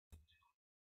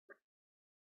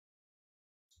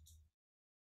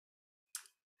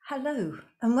Hello,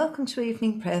 and welcome to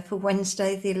evening prayer for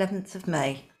Wednesday, the 11th of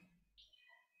May.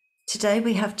 Today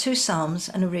we have two psalms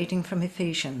and a reading from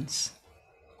Ephesians.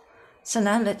 So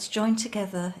now let's join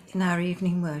together in our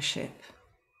evening worship.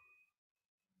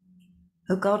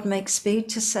 O God, make speed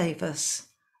to save us.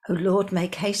 O Lord,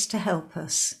 make haste to help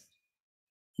us.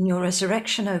 In your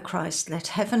resurrection, O Christ, let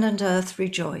heaven and earth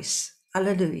rejoice.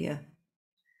 Alleluia.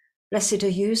 Blessed are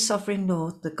you, sovereign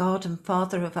Lord, the God and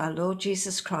Father of our Lord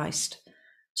Jesus Christ.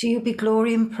 To you be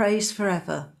glory and praise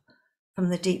forever. From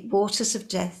the deep waters of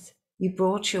death, you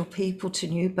brought your people to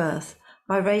new birth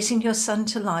by raising your Son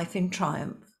to life in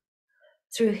triumph.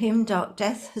 Through him, dark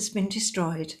death has been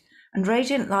destroyed and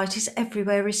radiant light is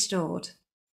everywhere restored.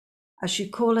 As you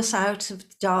call us out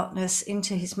of darkness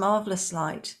into his marvelous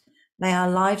light, may our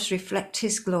lives reflect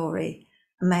his glory,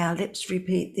 and may our lips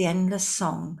repeat the endless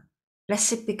song.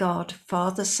 Blessed be God,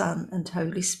 Father, Son, and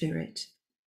Holy Spirit.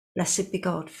 Blessed be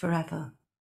God forever.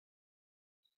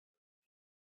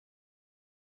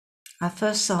 Our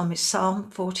first psalm is Psalm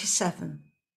 47.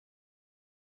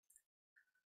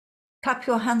 Clap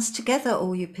your hands together,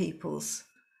 all you peoples.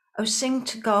 O sing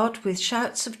to God with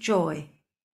shouts of joy.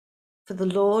 For the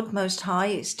Lord Most High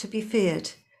is to be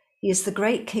feared. He is the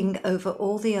great King over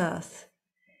all the earth.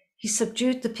 He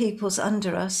subdued the peoples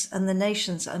under us and the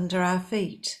nations under our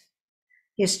feet.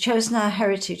 He has chosen our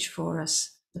heritage for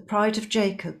us, the pride of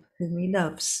Jacob, whom he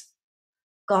loves.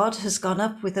 God has gone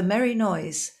up with a merry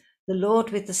noise, the Lord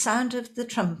with the sound of the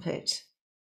trumpet.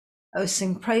 O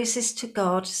sing praises to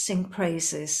God, sing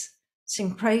praises.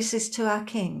 Sing praises to our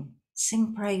King,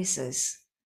 sing praises.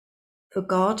 For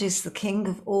God is the King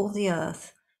of all the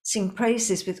earth. Sing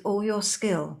praises with all your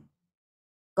skill.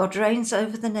 God reigns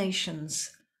over the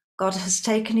nations. God has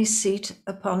taken his seat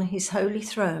upon his holy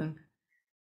throne.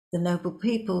 The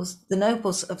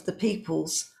nobles of the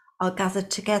peoples are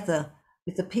gathered together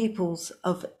with the peoples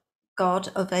of God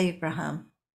of Abraham.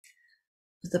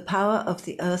 The power of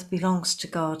the earth belongs to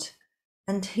God,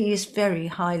 and he is very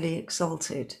highly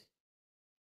exalted.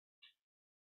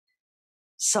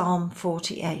 Psalm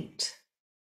 48.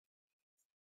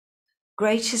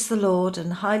 Great is the Lord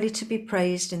and highly to be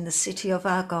praised in the city of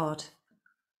our God.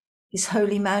 His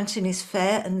holy mountain is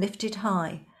fair and lifted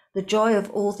high, the joy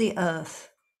of all the earth.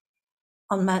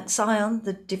 On Mount Zion,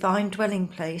 the divine dwelling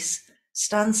place,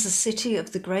 stands the city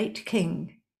of the great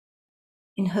King.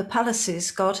 In her palaces,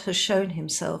 God has shown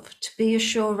himself to be a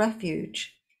sure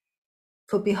refuge.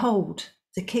 For behold,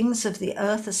 the kings of the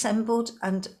earth assembled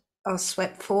and are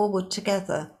swept forward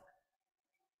together.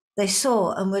 They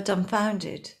saw and were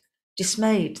dumbfounded.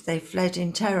 Dismayed, they fled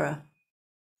in terror.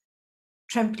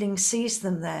 Trembling seized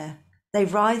them there. They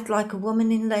writhed like a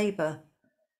woman in labor,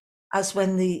 as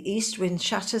when the east wind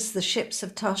shatters the ships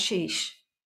of Tarshish.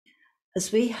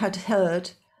 As we had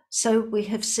heard, so we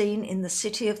have seen in the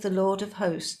city of the Lord of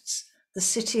hosts, the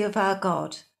city of our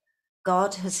God.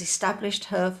 God has established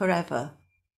her forever.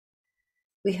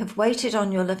 We have waited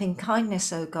on your loving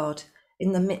kindness, O God,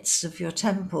 in the midst of your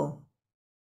temple.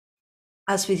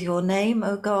 As with your name,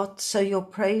 O God, so your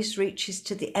praise reaches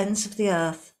to the ends of the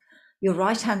earth. Your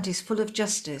right hand is full of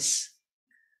justice.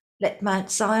 Let Mount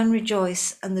Zion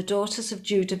rejoice and the daughters of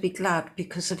Judah be glad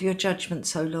because of your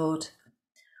judgments, O Lord.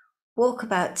 Walk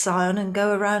about Zion and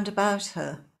go around about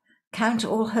her. Count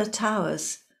all her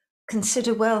towers.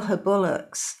 Consider well her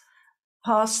bulwarks.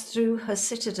 Pass through her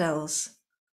citadels,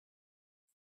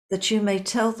 that you may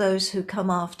tell those who come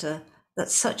after that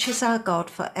such is our God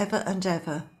for ever and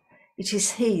ever. It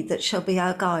is he that shall be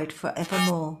our guide for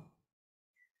evermore.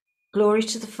 Glory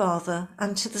to the Father,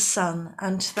 and to the Son,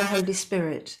 and to the Holy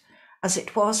Spirit, as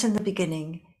it was in the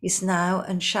beginning, is now,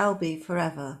 and shall be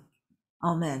forever.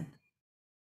 Amen.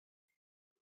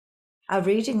 Our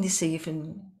reading this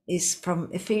evening is from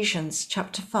Ephesians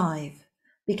chapter 5,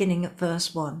 beginning at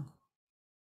verse 1.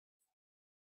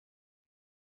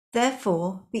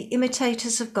 Therefore, be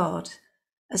imitators of God,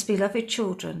 as beloved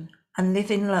children, and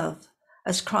live in love,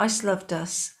 as Christ loved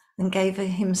us and gave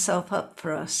himself up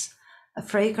for us, a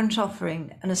fragrant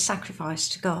offering and a sacrifice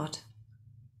to God.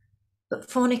 But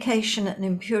fornication and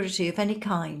impurity of any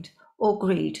kind, or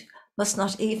greed, must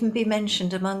not even be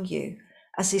mentioned among you,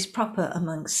 as is proper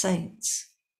among saints.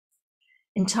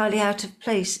 Entirely out of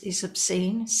place is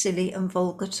obscene, silly, and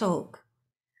vulgar talk,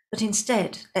 but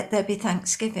instead let there be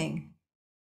thanksgiving.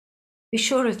 Be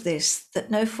sure of this,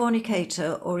 that no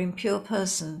fornicator or impure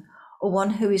person, or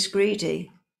one who is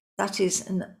greedy, that is,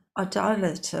 an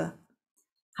idolater,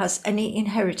 has any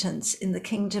inheritance in the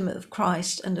kingdom of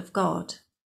Christ and of God.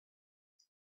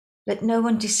 Let no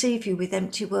one deceive you with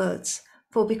empty words,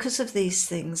 for because of these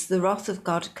things the wrath of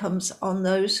God comes on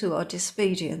those who are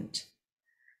disobedient.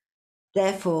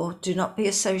 Therefore, do not be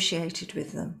associated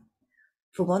with them.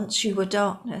 For once you were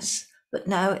darkness, but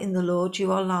now in the Lord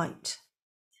you are light.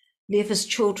 Live as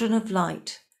children of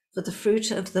light, for the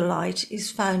fruit of the light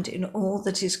is found in all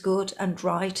that is good and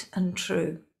right and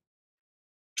true.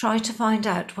 Try to find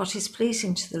out what is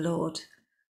pleasing to the Lord.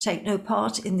 Take no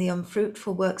part in the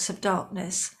unfruitful works of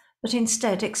darkness, but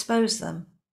instead expose them.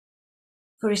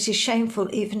 For it is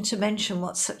shameful even to mention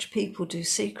what such people do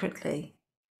secretly.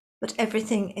 But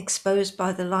everything exposed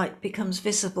by the light becomes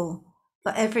visible,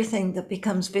 for everything that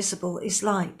becomes visible is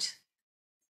light.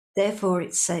 Therefore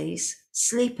it says,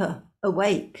 "Sleeper,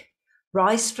 awake,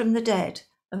 rise from the dead,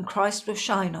 and Christ will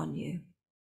shine on you."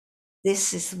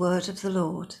 This is the word of the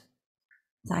Lord.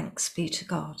 Thanks be to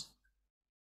God.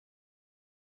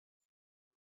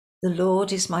 The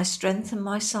Lord is my strength and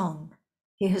my song.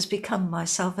 He has become my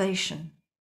salvation.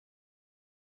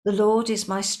 The Lord is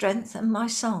my strength and my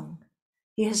song.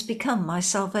 He has become my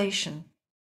salvation.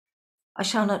 I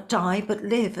shall not die, but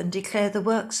live and declare the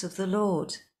works of the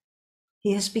Lord.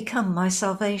 He has become my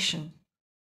salvation.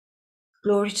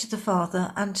 Glory to the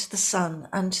Father, and to the Son,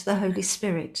 and to the Holy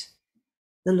Spirit.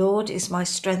 The Lord is my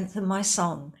strength and my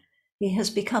song. He has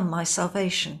become my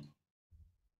salvation.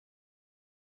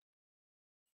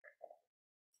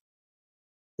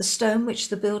 The stone which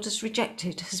the builders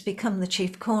rejected has become the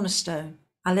chief cornerstone.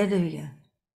 Alleluia.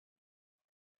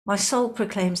 My soul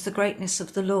proclaims the greatness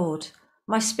of the Lord.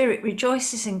 My spirit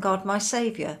rejoices in God my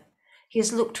Saviour. He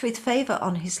has looked with favour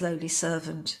on his lowly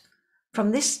servant.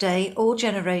 From this day all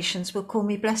generations will call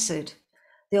me blessed.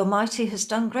 The Almighty has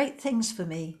done great things for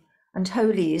me, and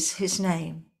holy is his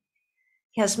name.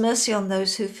 He has mercy on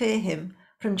those who fear him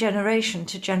from generation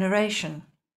to generation.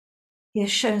 He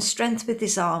has shown strength with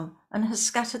his arm and has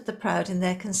scattered the proud in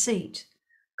their conceit,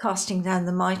 casting down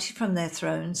the mighty from their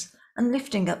thrones and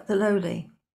lifting up the lowly.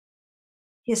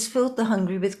 He has filled the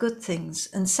hungry with good things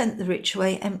and sent the rich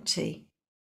away empty.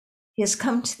 He has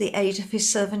come to the aid of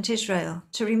his servant Israel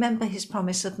to remember his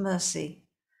promise of mercy,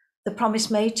 the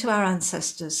promise made to our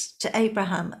ancestors, to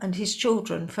Abraham and his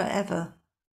children forever.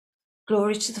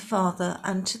 Glory to the Father,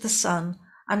 and to the Son,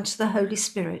 and to the Holy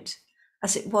Spirit,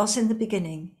 as it was in the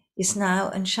beginning, is now,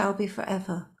 and shall be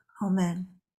forever. Amen.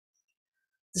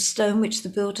 The stone which the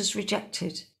builders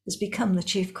rejected has become the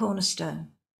chief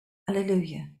cornerstone.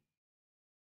 Alleluia.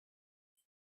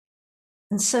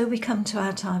 And so we come to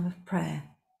our time of prayer.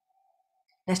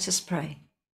 Let us pray.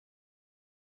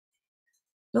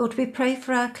 Lord, we pray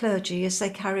for our clergy as they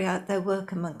carry out their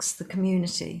work amongst the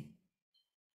community.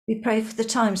 We pray for the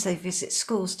times they visit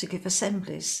schools to give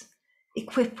assemblies.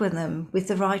 Equip them with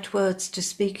the right words to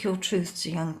speak your truth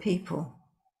to young people.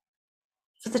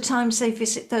 For the times they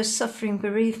visit those suffering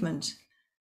bereavement,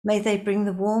 may they bring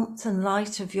the warmth and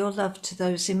light of your love to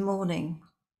those in mourning.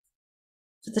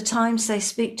 For the times they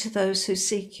speak to those who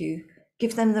seek you,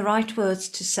 give them the right words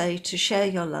to say to share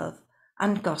your love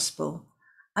and gospel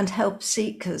and help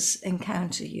seekers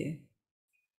encounter you.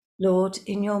 Lord,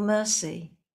 in your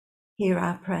mercy, hear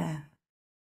our prayer.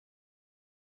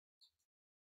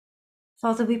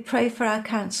 Father, we pray for our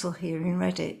council here in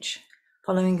Redditch,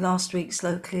 following last week's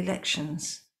local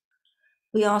elections.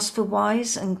 We ask for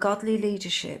wise and godly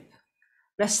leadership.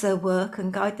 Bless their work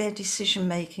and guide their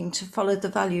decision-making to follow the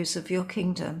values of your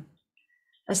kingdom.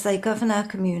 As they govern our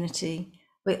community,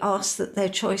 we ask that their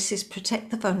choices protect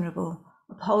the vulnerable,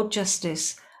 uphold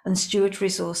justice, and steward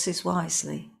resources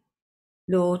wisely.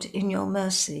 Lord, in your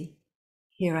mercy,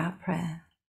 hear our prayer.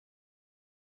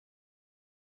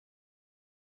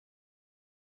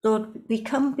 Lord, we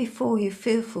come before you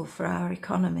fearful for our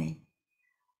economy.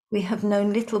 We have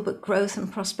known little but growth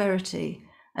and prosperity,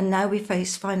 and now we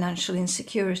face financial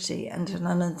insecurity and an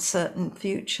uncertain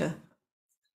future.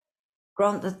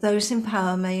 Grant that those in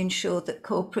power may ensure that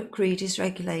corporate greed is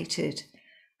regulated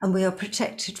and we are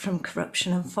protected from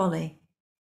corruption and folly.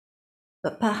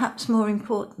 But perhaps more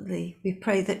importantly, we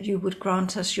pray that you would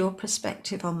grant us your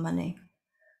perspective on money,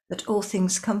 that all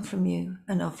things come from you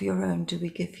and of your own do we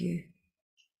give you.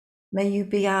 May you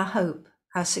be our hope,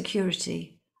 our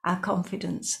security, our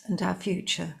confidence, and our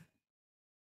future.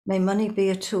 May money be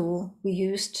a tool we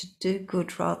use to do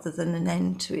good rather than an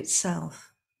end to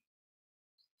itself.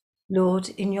 Lord,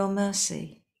 in your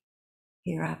mercy,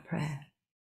 hear our prayer.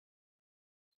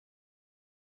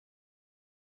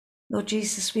 Lord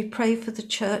Jesus, we pray for the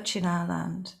church in our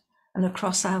land and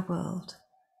across our world.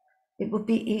 It would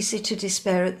be easy to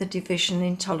despair at the division,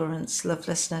 intolerance,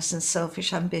 lovelessness, and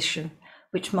selfish ambition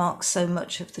which marks so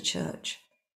much of the church.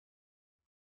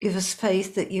 Give us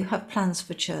faith that you have plans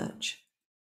for church,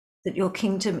 that your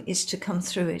kingdom is to come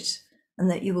through it, and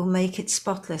that you will make it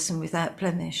spotless and without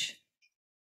blemish.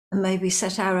 And may we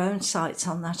set our own sights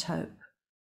on that hope.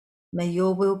 May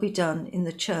your will be done in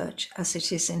the church as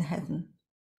it is in heaven.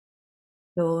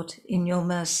 Lord, in your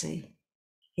mercy,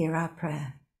 hear our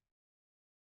prayer.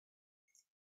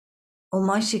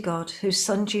 Almighty God, whose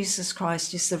Son Jesus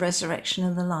Christ is the resurrection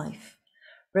and the life,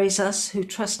 raise us who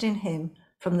trust in him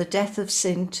from the death of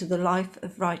sin to the life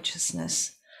of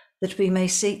righteousness, that we may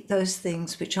seek those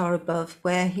things which are above,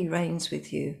 where he reigns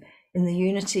with you, in the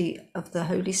unity of the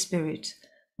Holy Spirit,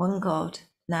 one God,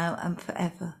 now and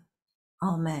forever.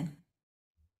 Amen.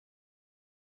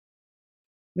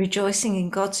 Rejoicing in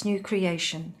God's new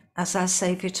creation, as our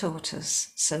Saviour taught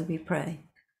us, so we pray.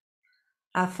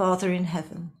 Our Father in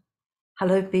heaven,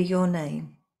 hallowed be your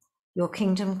name. Your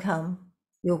kingdom come,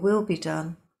 your will be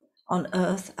done, on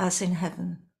earth as in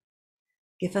heaven.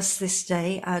 Give us this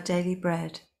day our daily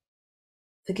bread.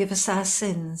 Forgive us our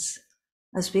sins,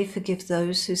 as we forgive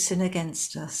those who sin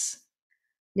against us.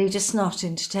 Lead us not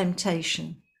into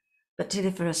temptation, but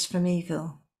deliver us from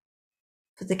evil.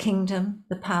 For the kingdom,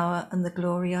 the power, and the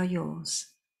glory are yours,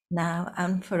 now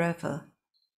and forever.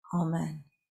 Amen.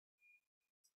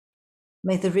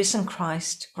 May the risen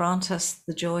Christ grant us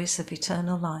the joys of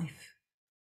eternal life.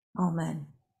 Amen.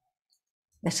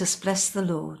 Let us bless the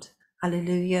Lord.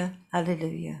 Alleluia,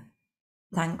 alleluia.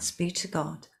 Thanks be to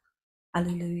God.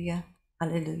 Alleluia,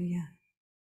 alleluia.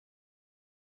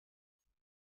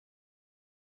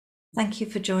 Thank you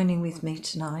for joining with me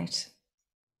tonight.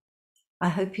 I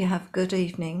hope you have a good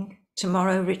evening.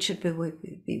 Tomorrow Richard will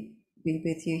be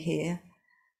with you here,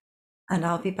 and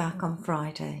I'll be back on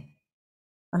Friday.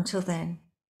 Until then,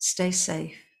 stay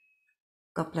safe.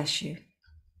 God bless you.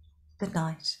 Good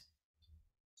night.